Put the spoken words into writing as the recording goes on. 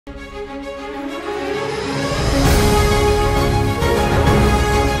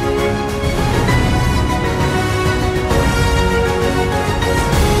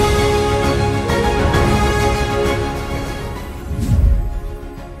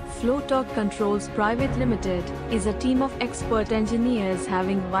Flowtork Controls Pvt Ltd is a team of expert engineers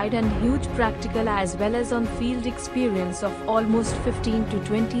having wide and huge practical as well as on-field experience of almost 15 to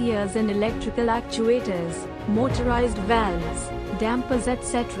 20 years in electrical actuators, motorized valves, dampers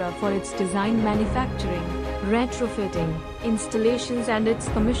etc. for its design, manufacturing, retrofitting, installations and its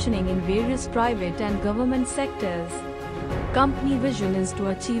commissioning in various private and government sectors. Company vision is to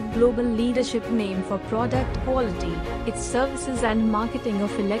achieve global leadership name for product quality, its services and marketing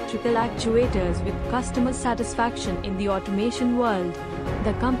of electrical actuators with customer satisfaction in the automation world.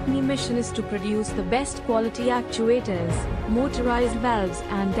 The company mission is to produce the best quality actuators, motorized valves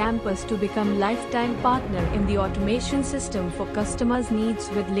and dampers to become lifetime partner in the automation system for customers' needs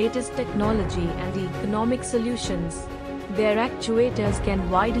with latest technology and economic solutions. Their actuators can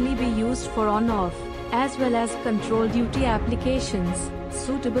widely be used for on-off, as well as control duty applications,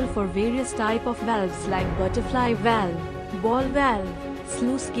 suitable for various type of valves like butterfly valve, ball valve,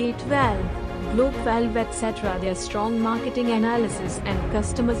 sluice gate valve, globe valve etc. Their strong marketing analysis and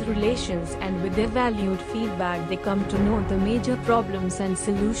customers relations, and with their valued feedback they come to know the major problems and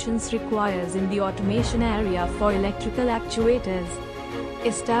solutions requires in the automation area for electrical actuators.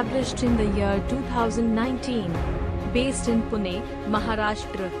 Established in the year 2019, based in Pune,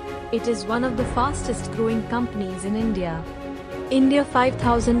 Maharashtra, it is one of the fastest growing companies in India. India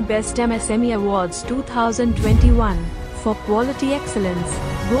 5000 Best MSME Awards 2021 for quality excellence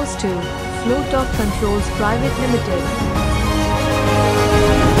goes to Flowtork Controls Pvt Ltd.